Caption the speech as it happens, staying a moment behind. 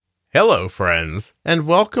Hello, friends, and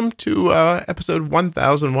welcome to episode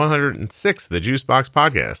 1106 of the Juicebox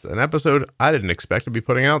Podcast, an episode I didn't expect to be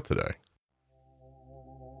putting out today.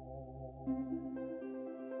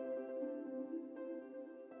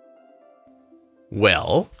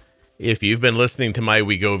 Well, if you've been listening to my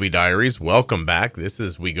Wegovy Diaries, welcome back. This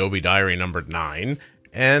is Wegovy Diary number 9,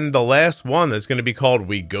 and the last one that's going to be called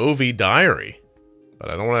Wegovy Diary. But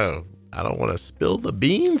I don't want to spill the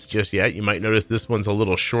beans just yet. You might notice this one's a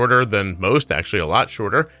little shorter than most, actually a lot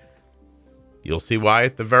shorter. You'll see why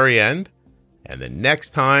at the very end. And the next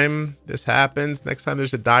time this happens, next time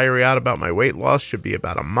there's a diary out about my weight loss, should be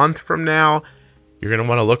about a month from now. You're going to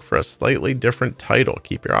want to look for a slightly different title.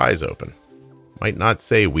 Keep your eyes open. Might not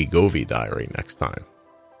say Wegovy Diary next time.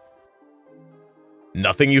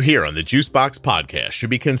 Nothing you hear on the Juicebox Podcast should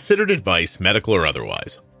be considered advice, medical or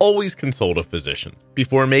otherwise. Always consult a physician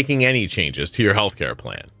before making any changes to your healthcare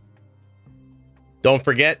plan. Don't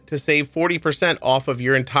forget to save 40% off of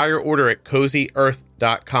your entire order at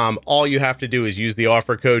CozyEarth.com. All you have to do is use the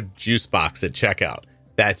offer code JUICEBOX at checkout.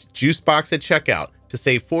 That's JUICEBOX at checkout to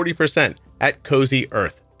save 40% at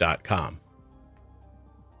CozyEarth.com.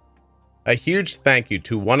 A huge thank you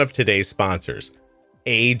to one of today's sponsors,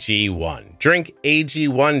 AG1. Drink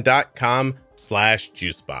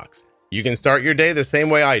AG1.com/juicebox. You can start your day the same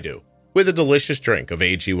way I do, with a delicious drink of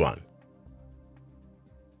AG1.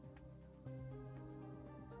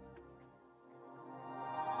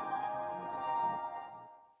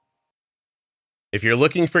 If you're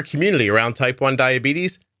looking for community around type 1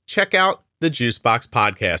 diabetes, check out the Juicebox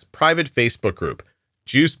Podcast private Facebook group,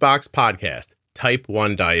 Juicebox Podcast, Type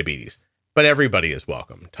 1 Diabetes. But everybody is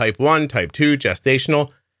welcome. Type 1, Type 2,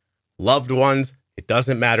 gestational, loved ones, it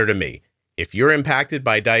doesn't matter to me. If you're impacted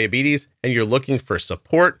by diabetes and you're looking for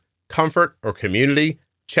support, comfort, or community,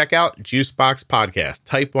 check out Juicebox Podcast,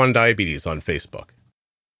 Type 1 Diabetes on Facebook.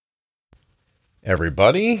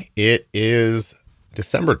 Everybody, it is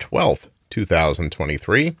December 12th,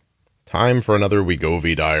 2023. Time for another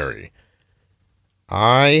Wegovy Diary.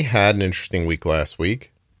 I had an interesting week last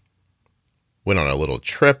week. Went on a little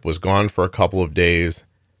trip, was gone for a couple of days,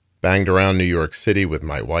 banged around New York City with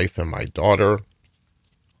my wife and my daughter.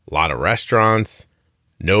 A lot of restaurants,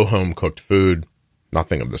 no home-cooked food,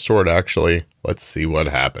 nothing of the sort, actually. Let's see what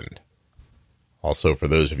happened. Also, for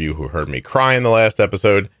those of you who heard me cry in the last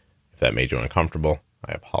episode, if that made you uncomfortable,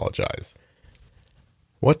 I apologize.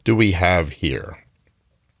 What do we have here?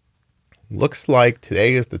 Looks like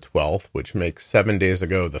today is the 12th, which makes 7 days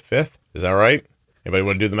ago the 5th. Is that right? Anybody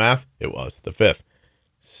want to do the math? It was the 5th.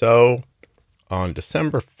 So, on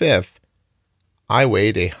December 5th, I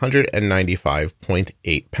weighed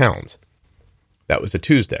 195.8 pounds. That was a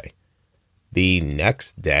Tuesday. The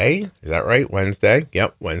next day, is that right? Wednesday?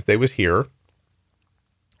 Yep, Wednesday was here.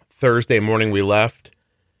 Thursday morning we left.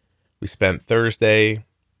 We spent Thursday,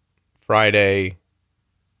 Friday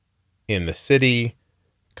in the city,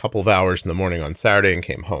 a couple of hours in the morning on Saturday, and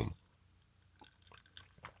came home.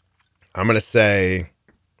 I'm going to say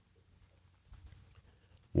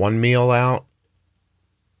one meal out,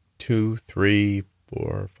 2, 3,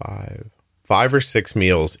 4, 5 or 6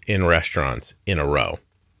 meals in restaurants in a row.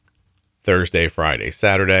 Thursday, Friday,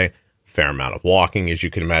 Saturday, fair amount of walking, as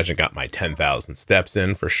you can imagine, got my 10,000 steps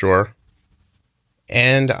in for sure.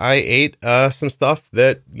 And I ate some stuff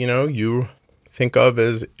that, you think of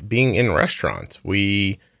as being in restaurants.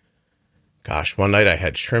 One night I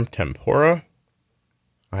had shrimp tempura.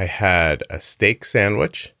 I had a steak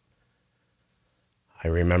sandwich. I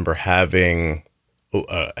remember having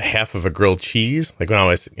half of a grilled cheese. Like when I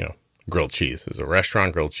was, grilled cheese. It was a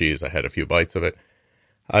restaurant grilled cheese. I had a few bites of it.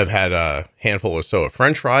 I've had a handful or so of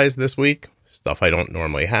French fries this week. Stuff I don't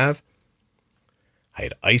normally have. I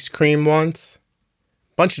had ice cream once.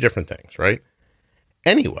 Bunch of different things, right?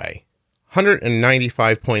 Anyway,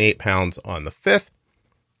 195.8 pounds on the 5th.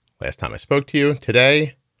 Last time I spoke to you.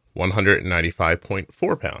 Today,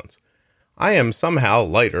 195.4 pounds. I am somehow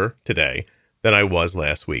lighter today than I was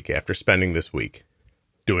last week after spending this week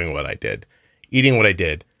doing what I did, eating what I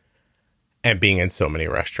did, and being in so many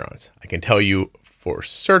restaurants. I can tell you for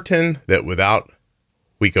certain that without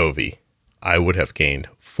Wegovy, I would have gained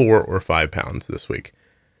 4 or 5 pounds this week.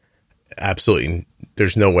 Absolutely,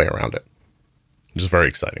 there's no way around it. It's very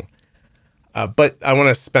exciting. But I want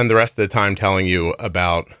to spend the rest of the time telling you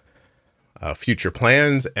about future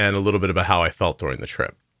plans and a little bit about how I felt during the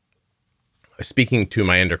trip. Speaking to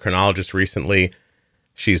my endocrinologist recently,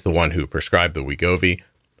 she's the one who prescribed the Wegovy,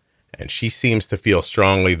 and she seems to feel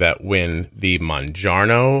strongly that when the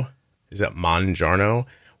Mounjaro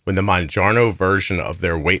version of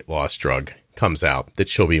their weight loss drug comes out, that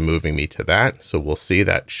she'll be moving me to that. So we'll see.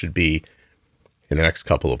 That should be in the next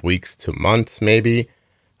couple of weeks to months, maybe,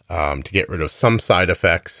 to get rid of some side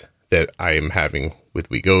effects that I am having with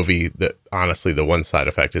Wegovy. That honestly, the one side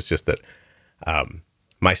effect is just that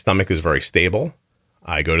my stomach is very stable.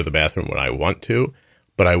 I go to the bathroom when I want to,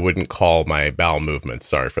 but I wouldn't call my bowel movements,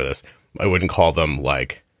 sorry for this, I wouldn't call them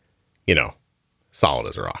like, solid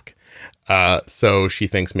as a rock. So she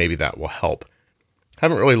thinks maybe that will help.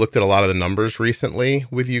 Haven't really looked at a lot of the numbers recently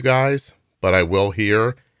with you guys, but I will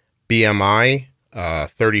here. BMI,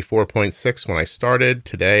 34.6 when I started.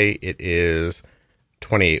 Today it is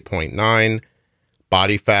 28.9.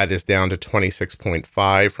 Body fat is down to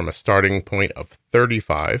 26.5 from a starting point of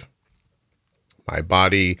 35. My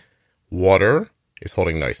body water is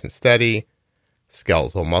holding nice and steady.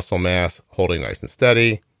 Skeletal muscle mass holding nice and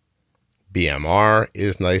steady. BMR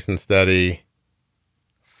is nice and steady.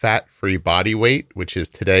 Fat-free body weight, which is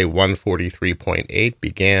today 143.8,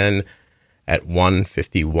 began at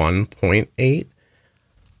 151.8.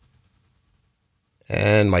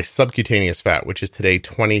 And my subcutaneous fat, which is today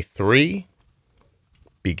 23,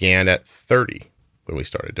 began at 30 when we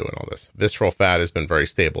started doing all this. Visceral fat has been very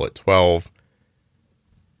stable at 12.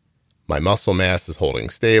 My muscle mass is holding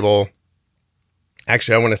stable.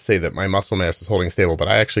 Actually, I want to say that my muscle mass is holding stable, but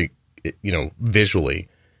I actually, visually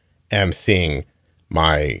am seeing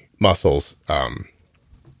my muscles, what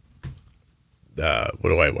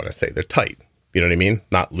do I want to say? They're tight. You know what I mean?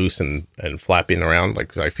 Not loose and flapping around.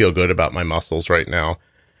 Like, I feel good about my muscles right now.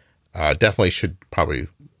 Definitely should probably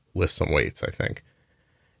lift some weights, I think.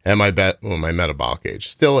 And my metabolic age,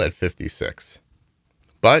 still at 56.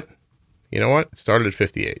 But, you know what? It started at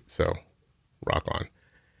 58, so rock on.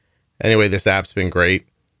 Anyway, this app's been great.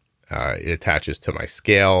 It attaches to my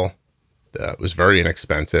scale. It was very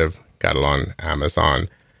inexpensive. Got it on Amazon.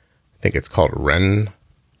 I think it's called Ren.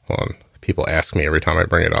 Hold on. People ask me every time I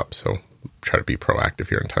bring it up, so try to be proactive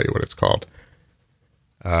here and tell you what it's called.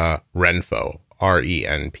 Renpho,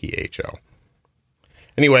 Renpho.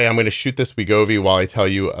 Anyway, I'm going to shoot this Wegovy while I tell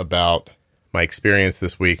you about my experience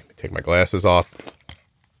this week. Take my glasses off.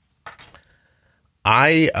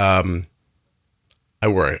 I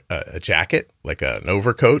wore a jacket, like an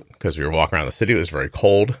overcoat, because we were walking around the city. It was very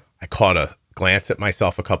cold. I caught a glance at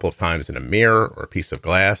myself a couple of times in a mirror or a piece of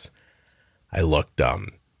glass. I looked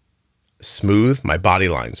smooth. My body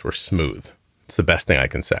lines were smooth. It's the best thing I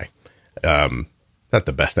can say. Not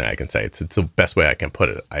the best thing I can say. It's the best way I can put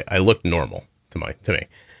it. I looked normal to me.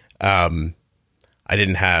 I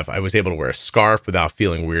was able to wear a scarf without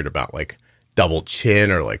feeling weird about like double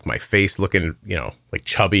chin or like my face looking, like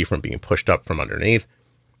chubby from being pushed up from underneath.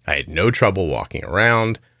 I had no trouble walking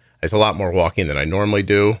around. It's a lot more walking than I normally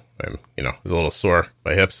do. I was a little sore,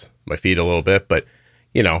 my hips, my feet a little bit, but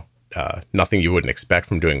nothing you wouldn't expect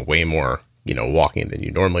from doing way more, walking than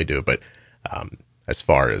you normally do. But as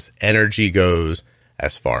far as energy goes,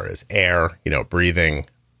 as far as air, breathing,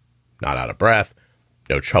 not out of breath,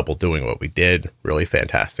 no trouble doing what we did. Really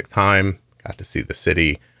fantastic time. Got to see the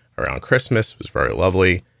city around Christmas. It was very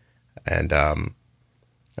lovely. And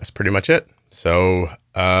that's pretty much it. So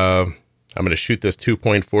I'm going to shoot this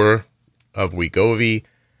 2.4 of Wegovy.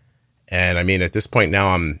 And I mean, at this point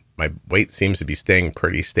now, my weight seems to be staying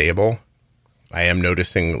pretty stable. I am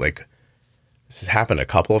noticing like this has happened a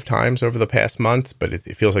couple of times over the past months, but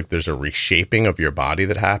it feels like there's a reshaping of your body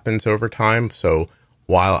that happens over time. So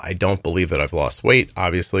while I don't believe that I've lost weight,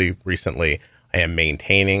 obviously recently I am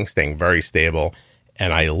maintaining, staying very stable,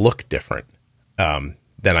 and I look different than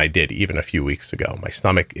I did even a few weeks ago. My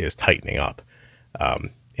stomach is tightening up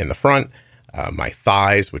in the front. My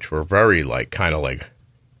thighs, which were very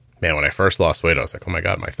man, when I first lost weight, I was like, oh my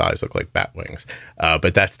God, my thighs look like bat wings.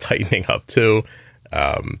 But that's tightening up too.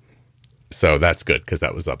 So that's good because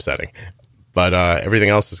that was upsetting. But everything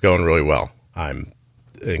else is going really well. I'm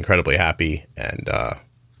incredibly happy, and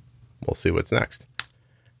we'll see what's next.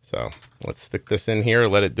 So let's stick this in here,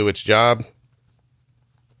 let it do its job,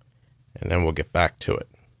 and then we'll get back to it.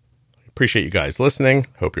 Appreciate you guys listening.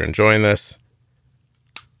 Hope you're enjoying this.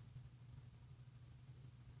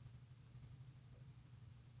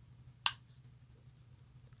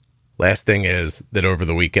 Last thing is that over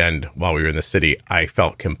the weekend, while we were in the city, I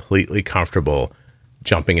felt completely comfortable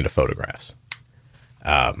jumping into photographs.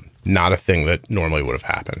 Not a thing that normally would have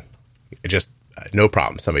happened. It just, no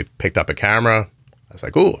problem. Somebody picked up a camera. I was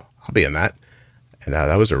like, ooh, I'll be in that. And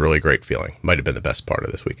that was a really great feeling. Might have been the best part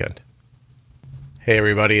of this weekend. Hey,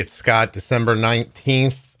 everybody. It's Scott, December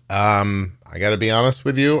 19th. I got to be honest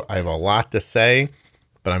with you. I have a lot to say,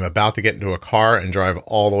 but I'm about to get into a car and drive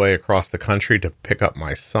all the way across the country to pick up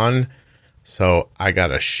my son. So I got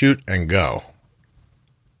to shoot and go.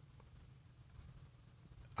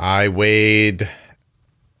 I weighed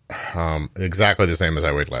Exactly the same as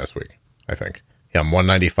I weighed last week, I think. Yeah, I'm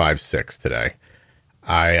 195.6 today.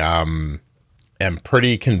 I am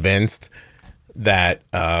pretty convinced that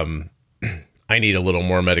I need a little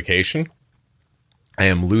more medication. I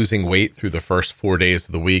am losing weight through the first 4 days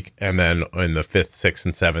of the week, and then in the 5th, 6th,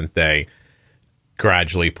 and 7th day,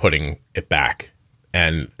 gradually putting it back.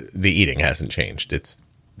 And the eating hasn't changed.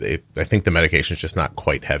 I think the medication is just not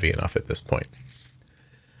quite heavy enough at this point.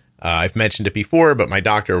 I've mentioned it before, but my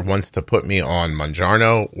doctor wants to put me on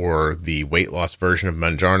Mounjaro, or the weight loss version of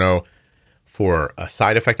Mounjaro, for a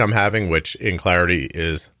side effect I'm having, which in clarity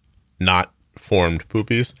is not formed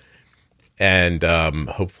poopies. And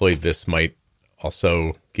hopefully this might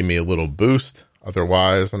also give me a little boost.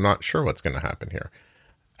 Otherwise, I'm not sure what's going to happen here.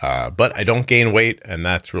 But I don't gain weight, and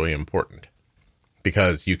that's really important,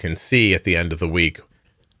 because you can see at the end of the week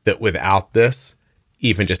that without this,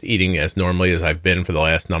 even just eating as normally as I've been for the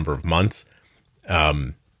last number of months,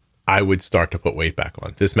 I would start to put weight back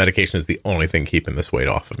on. This medication is the only thing keeping this weight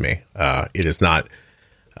off of me. It is not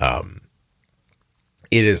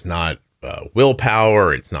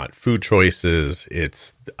willpower. It's not food choices.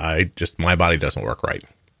 My body doesn't work right.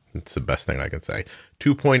 It's the best thing I can say.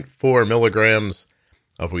 2.4 milligrams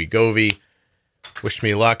of Wegovy. Wish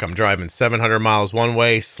me luck. I'm driving 700 miles one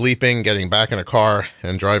way, sleeping, getting back in a car,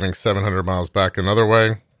 and driving 700 miles back another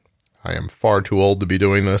way. I am far too old to be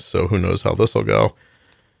doing this, so who knows how this will go.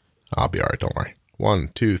 I'll be all right, don't worry. 1,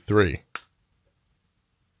 2, 3.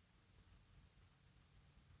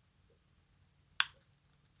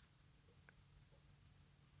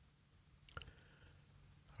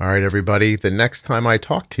 All right, everybody. The next time I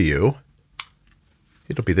talk to you,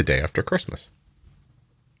 it'll be the day after Christmas.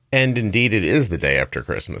 And indeed, it is the day after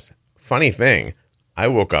Christmas. Funny thing, I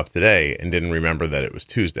woke up today and didn't remember that it was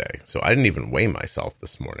Tuesday, so I didn't even weigh myself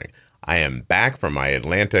this morning. I am back from my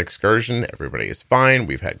Atlanta excursion. Everybody is fine.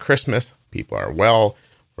 We've had Christmas. People are well.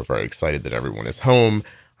 We're very excited that everyone is home.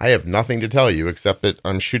 I have nothing to tell you except that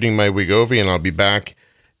I'm shooting my Wegovy, and I'll be back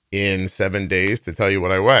in 7 days to tell you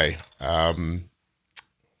what I weigh.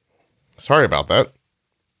 Sorry about that.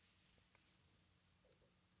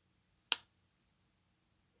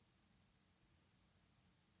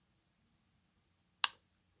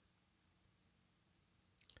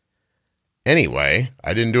 Anyway,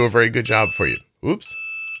 I didn't do a very good job for you. Oops.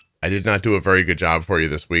 I did not do a very good job for you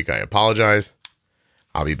this week. I apologize.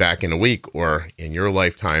 I'll be back in a week, or in your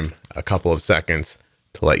lifetime, a couple of seconds,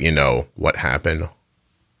 to let you know what happened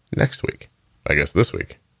next week. I guess this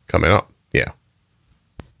week. Coming up. Yeah.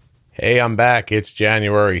 Hey, I'm back. It's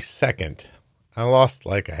January 2nd. I lost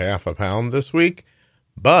like a half a pound this week,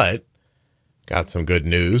 but got some good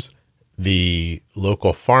news. The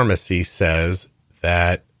local pharmacy says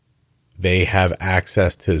that they have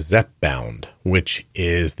access to Zepbound, which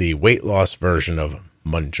is the weight loss version of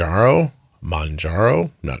Mounjaro.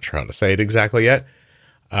 Not sure how to say it exactly yet.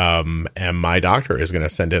 And my doctor is going to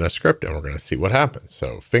send in a script, and we're going to see what happens.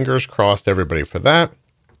 So fingers crossed, everybody, for that,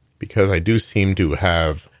 because I do seem to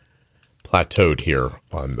have plateaued here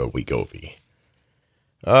on the Wegovy.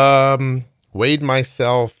 Weighed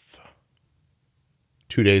myself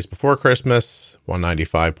 2 days before Christmas,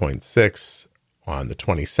 195.6 on the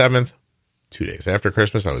 27th. 2 days after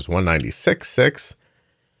Christmas, I was 196.6.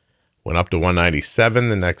 Went up to 197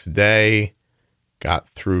 the next day. Got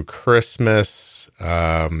through Christmas,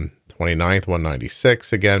 29th,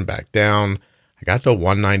 196 again, back down. I got to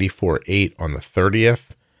 194.8 on the 30th,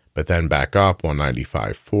 but then back up,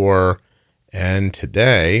 195.4. And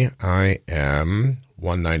today I am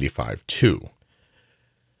 195.2.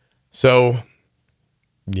 So,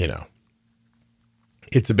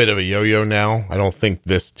 it's a bit of a yo-yo now. I don't think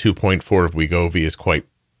this 2.4 of Wegovy is quite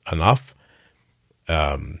enough.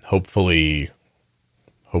 Hopefully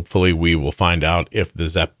we will find out if the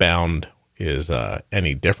Zepbound is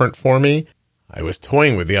any different for me. I was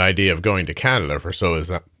toying with the idea of going to Canada for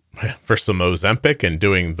some Ozempic and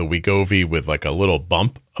doing the Wegovy with like a little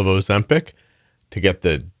bump of Ozempic to get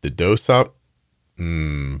the dose up.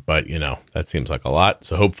 But, that seems like a lot.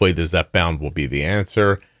 So hopefully the Zepbound will be the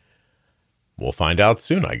answer. We'll find out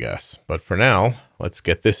soon, I guess. But for now, let's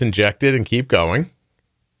get this injected and keep going.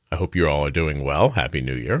 I hope you all are doing well. Happy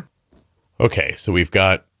New Year. Okay, so we've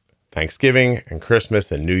got Thanksgiving and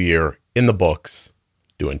Christmas and New Year in the books,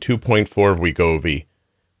 doing 2.4 of Wegovy.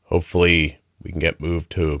 Hopefully we can get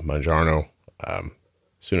moved to Mounjaro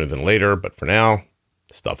sooner than later. But for now,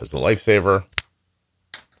 this stuff is a lifesaver.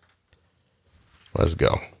 Let's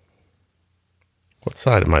go. What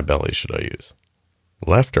side of my belly should I use?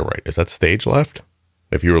 Left or right? Is that stage left?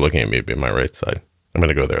 If you were looking at me, it'd be my right side. I'm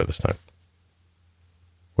going to go there this time.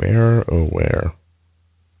 Where, oh, where?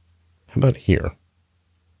 How about here?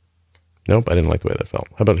 Nope, I didn't like the way that felt.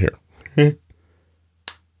 How about here?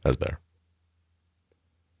 That's better.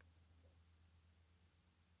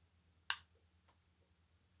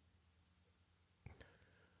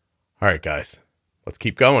 All right, guys. Let's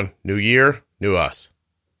keep going. New year, new us.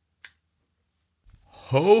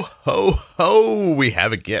 Ho, ho, ho. We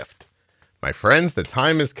have a gift. My friends, the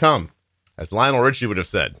time has come. As Lionel Richie would have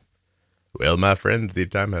said. Well, my friends, the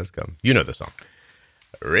time has come. You know the song.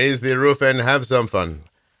 Raise the roof and have some fun.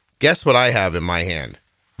 Guess what I have in my hand?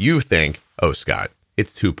 You think, oh, Scott,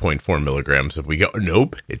 it's 2.4 milligrams of Wegovy.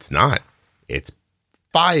 Nope, it's not. It's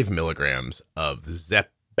 5 milligrams of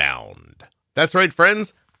Zepbound. That's right,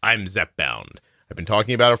 friends. I'm Zepbound. I've been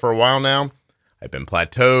talking about it for a while now. I've been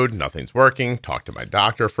plateaued. Nothing's working. Talked to my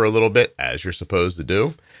doctor for a little bit, as you're supposed to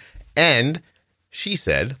do. And she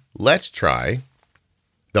said, let's try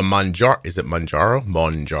the Monjaro. Is it Monjaro?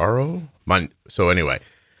 Monjaro? So anyway,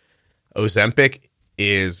 Ozempic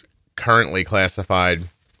is currently classified,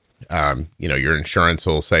 your insurance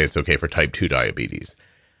will say it's okay for type 2 diabetes.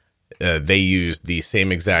 They use the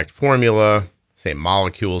same exact formula, same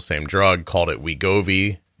molecule, same drug, called it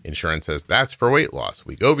Wegovy. Insurance says that's for weight loss.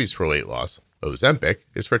 Wegovy's for weight loss. Ozempic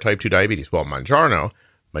is for type 2 diabetes. Well, Monjaro?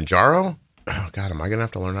 Oh, God, am I going to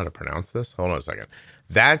have to learn how to pronounce this? Hold on a second.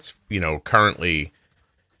 That's, currently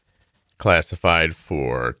classified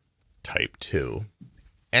for type 2.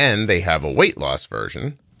 And they have a weight loss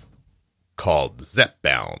version called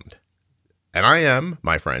Zepbound. And I am,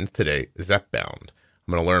 my friends, today, Zepbound. I'm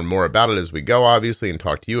going to learn more about it as we go, obviously, and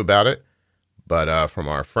talk to you about it. But from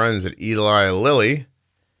our friends at Eli Lilly,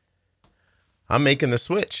 I'm making the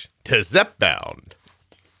switch to Zepbound.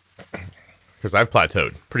 Because I've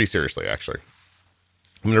plateaued pretty seriously, actually.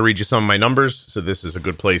 I'm going to read you some of my numbers, so this is a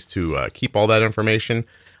good place to keep all that information.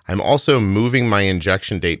 I'm also moving my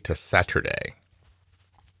injection date to Saturday.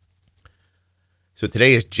 So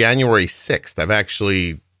today is January 6th. I've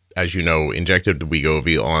actually, as you know, injected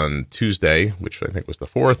Wegovy on Tuesday, which I think was the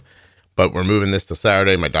 4th. But we're moving this to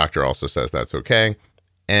Saturday. My doctor also says that's okay.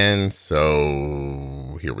 And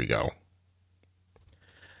so here we go.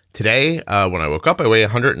 Today, when I woke up, I weigh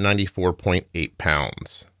 194.8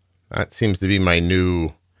 pounds. That seems to be my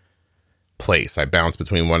new place. I bounce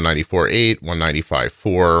between 194.8, 195.4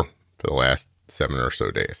 for the last 7 or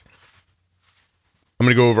so days. I'm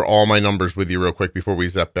going to go over all my numbers with you real quick before we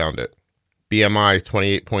Zepbound it. BMI is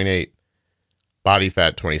 28.8. Body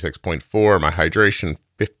fat, 26.4. My hydration,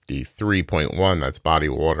 53.1. That's body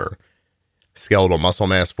water. Skeletal muscle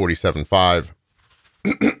mass,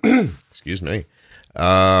 47.5. Excuse me.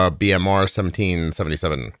 BMR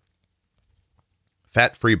 1777.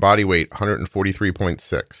 Fat-free body weight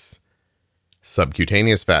 143.6.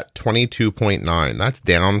 Subcutaneous fat 22.9. That's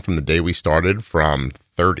down from the day we started from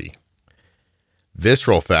 30.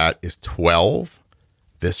 Visceral fat is 12.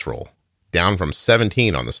 Visceral, down from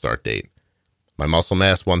 17 on the start date. My muscle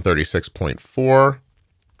mass 136.4.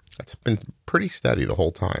 That's been pretty steady the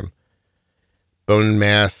whole time. Bone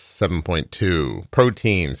mass 7.2.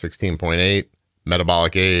 Protein 16.8.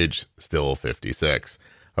 Metabolic age, still 56.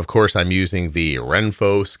 Of course, I'm using the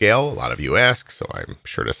Renpho scale. A lot of you ask, so I'm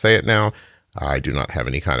sure to say it now. I do not have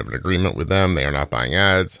any kind of an agreement with them. They are not buying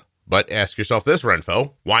ads. But ask yourself this,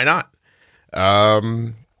 Renpho, why not?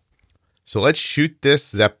 So let's shoot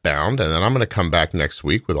this Zepbound, and then I'm going to come back next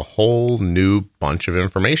week with a whole new bunch of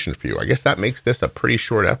information for you. I guess that makes this a pretty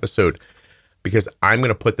short episode because I'm going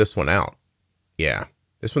to put this one out. Yeah,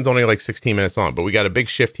 this one's only like 16 minutes long, but we got a big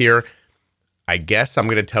shift here. I guess I'm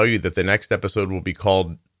going to tell you that the next episode will be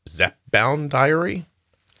called Zepbound Diary,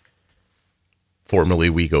 formerly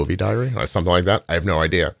Wegovy Diary, or something like that. I have no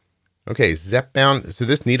idea. Okay, Zepbound. So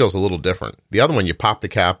this needle's a little different. The other one, you pop the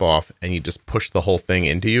cap off and you just push the whole thing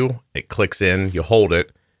into you. It clicks in, you hold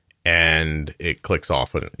it, and it clicks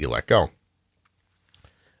off when you let go.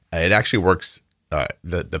 It actually works.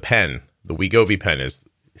 The pen, the Wegovy pen,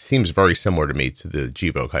 seems very similar to me to the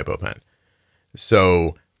Gvoke HypoPen.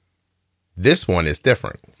 So this one is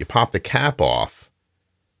different. You pop the cap off,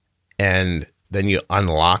 and then you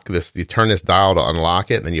unlock this. You turn this dial to unlock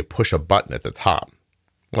it, and then you push a button at the top.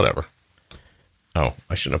 Whatever. Oh,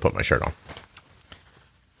 I shouldn't have put my shirt on.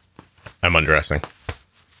 I'm undressing.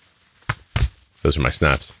 Those are my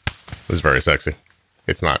snaps. This is very sexy.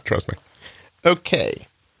 It's not, trust me. Okay.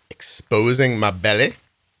 Exposing my belly.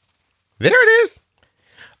 There it is.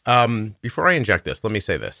 Before I inject this, let me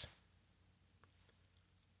say this.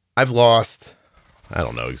 I've lost, I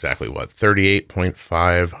don't know exactly what,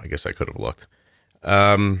 38.5. I guess I could have looked.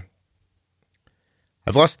 I've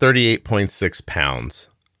lost 38.6 pounds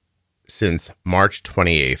since March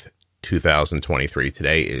 28th, 2023.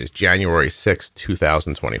 Today is January 6th,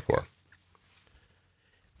 2024.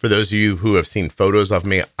 For those of you who have seen photos of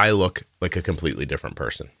me, I look like a completely different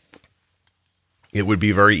person. It would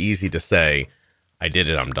be very easy to say, I did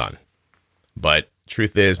it, I'm done. But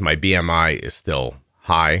truth is, my BMI is still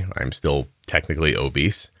high. I'm still technically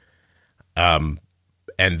obese. And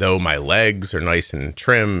though my legs are nice and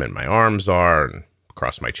trim and my arms are, and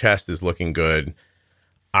across my chest is looking good,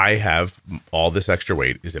 I have all this extra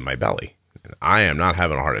weight is in my belly. And I am not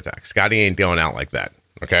having a heart attack. Scotty ain't going out like that.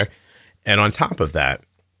 Okay. And on top of that,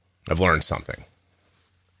 I've learned something.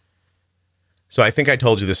 So I think I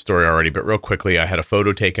told you this story already, but real quickly, I had a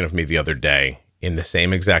photo taken of me the other day in the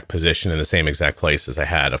same exact position, in the same exact place as I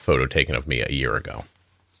had a photo taken of me a year ago.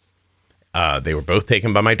 They were both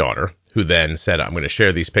taken by my daughter, who then said, I'm going to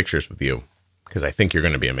share these pictures with you because I think you're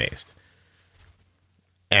going to be amazed.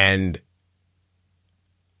 And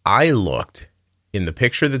I looked in the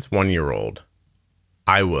picture that's 1 year old.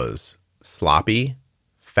 I was sloppy,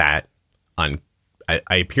 fat,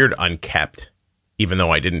 I appeared unkept, even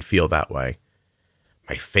though I didn't feel that way.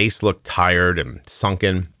 My face looked tired and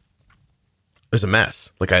sunken. It was a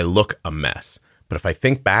mess. Like, I look a mess. But if I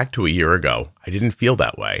think back to a year ago, I didn't feel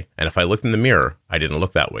that way. And if I looked in the mirror, I didn't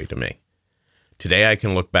look that way to me. Today, I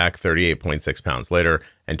can look back 38.6 pounds later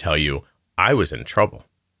and tell you I was in trouble.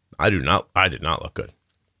 I did not look good.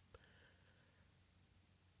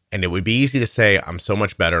 And it would be easy to say, I'm so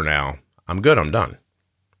much better now. I'm good. I'm done.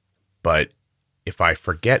 But if I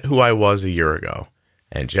forget who I was a year ago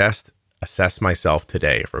and just assess myself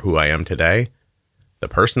today for who I am today, the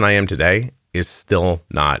person I am today is still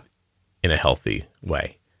not in a healthy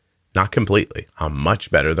way. Not completely. I'm much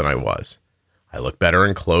better than I was. I look better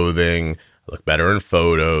in clothing. I look better in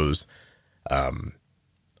photos.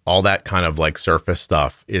 All that kind of like surface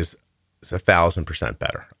stuff is 1,000%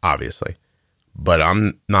 better, obviously. But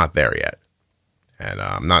I'm not there yet. And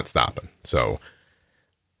I'm not stopping. So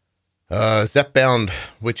Zepbound,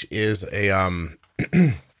 which is a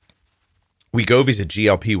Wegovy's a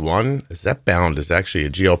GLP-1. Zepbound is actually a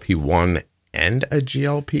GLP-1 and a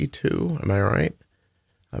GLP-2. Am I right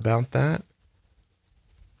about that?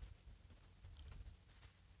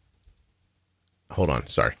 Hold on.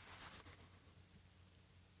 Sorry.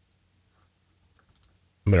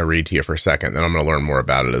 I'm going to read to you for a second, then I'm going to learn more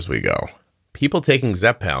about it as we go. People taking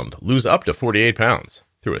Zepbound lose up to 48 pounds.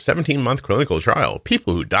 Through a 17-month clinical trial,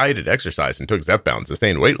 people who dieted, exercised, and took Zepbound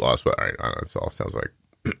sustained weight loss. But all right, this all sounds like,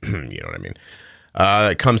 you know what I mean.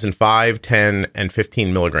 It comes in 5, 10, and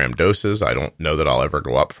 15 milligram doses. I don't know that I'll ever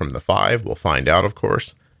go up from the 5. We'll find out, of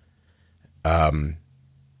course.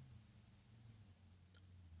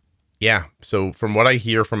 Yeah, so from what I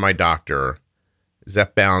hear from my doctor,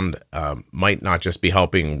 Zepbound might not just be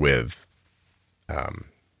helping with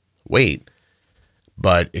weight,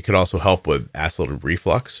 but it could also help with acid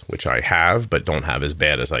reflux, which I have, but don't have as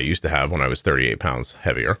bad as I used to have when I was 38 pounds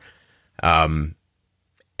heavier. And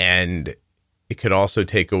it could also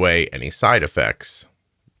take away any side effects.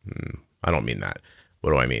 I don't mean that. What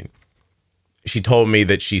do I mean? She told me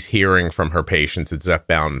that she's hearing from her patients that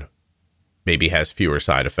Zepbound maybe has fewer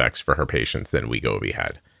side effects for her patients than Wegovy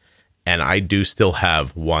had. And I do still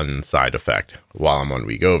have one side effect while I'm on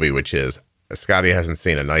Wegovy, which is Scotty hasn't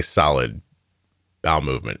seen a nice solid bowel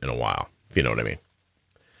movement in a while, if you know what I mean.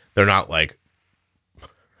 They're not like,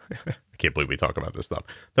 I can't believe we talk about this stuff.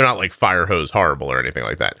 They're not like fire hose horrible or anything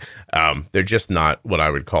like that. They're just not what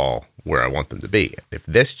I would call where I want them to be. If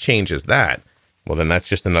this changes that, well, then that's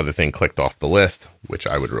just another thing clicked off the list, which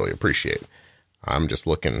I would really appreciate. I'm just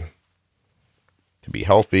looking to be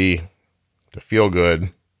healthy, to feel good,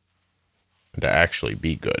 and to actually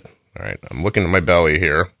be good. All right. I'm looking at my belly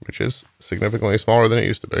here, which is significantly smaller than it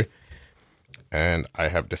used to be. And I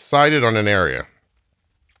have decided on an area.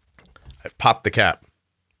 I've popped the cap.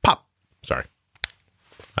 Pop. Sorry.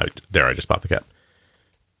 I just popped the cap.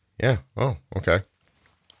 Yeah. Oh, okay.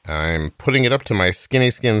 I'm putting it up to my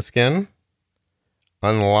skinny skin.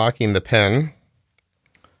 Unlocking the pen.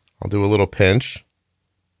 I'll do a little pinch.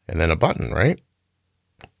 And then a button, right?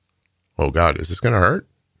 Oh, God. Is this going to hurt?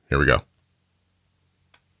 Here we go.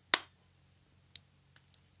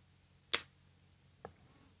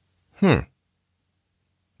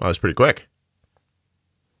 That was pretty quick.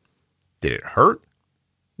 Did it hurt?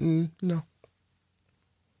 No.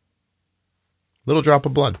 Little drop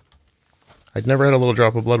of blood. I'd never had a little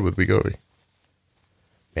drop of blood with Wegovy.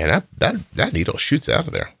 Man, that needle shoots out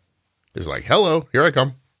of there. It's like, hello, here I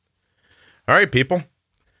come. All right, people.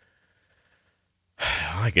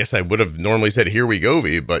 I guess I would have normally said, here we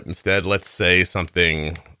Wegovy, but instead, let's say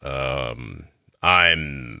something, what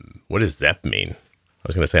does Zep mean? I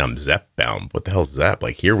was going to say I'm Zep bound. What the hell's Zep?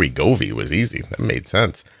 Like, here we Govy was easy. That made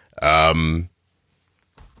sense. What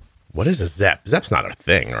What is a Zepp? Zepp's not a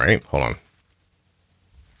thing, right? Hold on.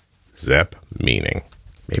 Zepp meaning.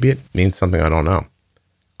 Maybe it means something I don't know.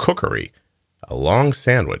 Cookery. A long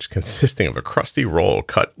sandwich consisting of a crusty roll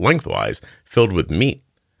cut lengthwise, filled with meat,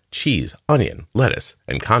 cheese, onion, lettuce,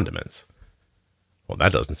 and condiments. Well,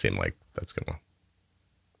 that doesn't seem like that's going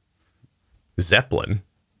to... Zeppelin.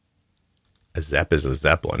 A Zepp is a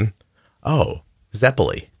Zeppelin. Oh,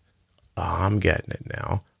 Zeppeli. Oh, I'm getting it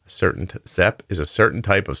now. Zepp is a certain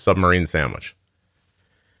type of submarine sandwich.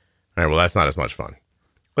 All right, well, that's not as much fun.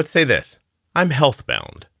 Let's say this. I'm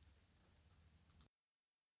healthbound.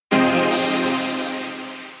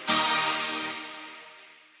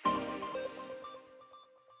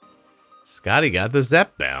 Scotty got the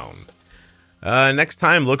Zepp bound. Next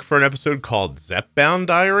time, look for an episode called Zepp Bound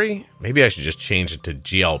Diary. Maybe I should just change it to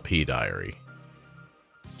GLP Diary.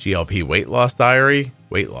 GLP Weight Loss Diary,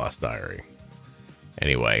 Weight Loss Diary.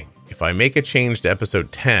 Anyway, if I make a change to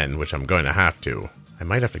episode 10, which I'm going to have to, I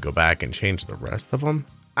might have to go back and change the rest of them.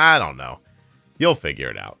 I don't know. You'll figure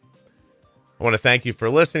it out. I want to thank you for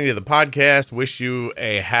listening to the podcast. Wish you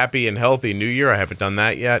a happy and healthy new year. I haven't done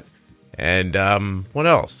that yet. And what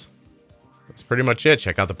else? That's pretty much it.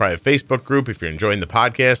 Check out the private Facebook group. If you're enjoying the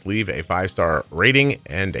podcast, leave a 5-star rating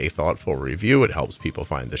and a thoughtful review. It helps people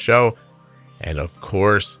find the show. And of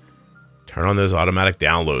course, turn on those automatic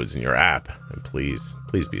downloads in your app. And please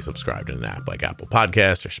be subscribed to an app like Apple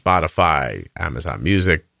Podcasts or Spotify, Amazon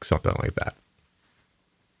Music, something like that.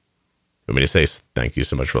 You want me to say thank you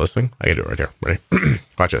so much for listening? I can do it right here. Ready?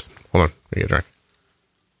 Watch this. Hold on. Let me get a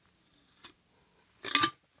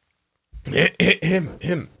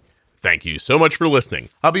drink. Thank you so much for listening.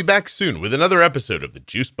 I'll be back soon with another episode of the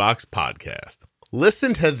Juicebox Podcast.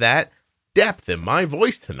 Listen to that depth in my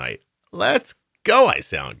voice tonight. Let's go. I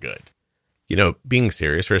sound good. You know, being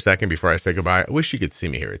serious for a second before I say goodbye, I wish you could see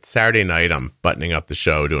me here. It's Saturday night. I'm buttoning up the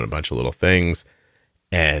show, doing a bunch of little things.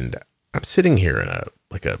 And I'm sitting here in a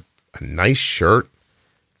nice shirt,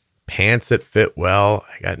 pants that fit well.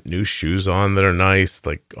 I got new shoes on that are nice.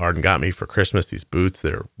 Like Arden got me for Christmas, these boots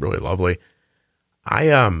that are really lovely.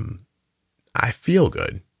 I feel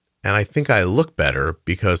good. And I think I look better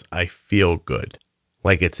because I feel good.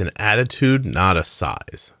 Like it's an attitude, not a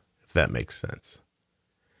size, if that makes sense.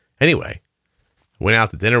 Anyway, I went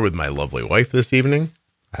out to dinner with my lovely wife this evening.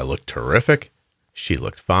 I looked terrific. She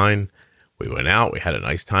looked fine. We went out. We had a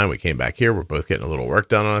nice time. We came back here. We're both getting a little work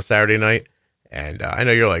done on a Saturday night. And I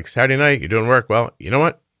know you're like, Saturday night, you're doing work. Well, you know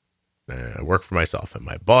what? I work for myself, and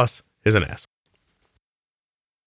my boss is an asshole.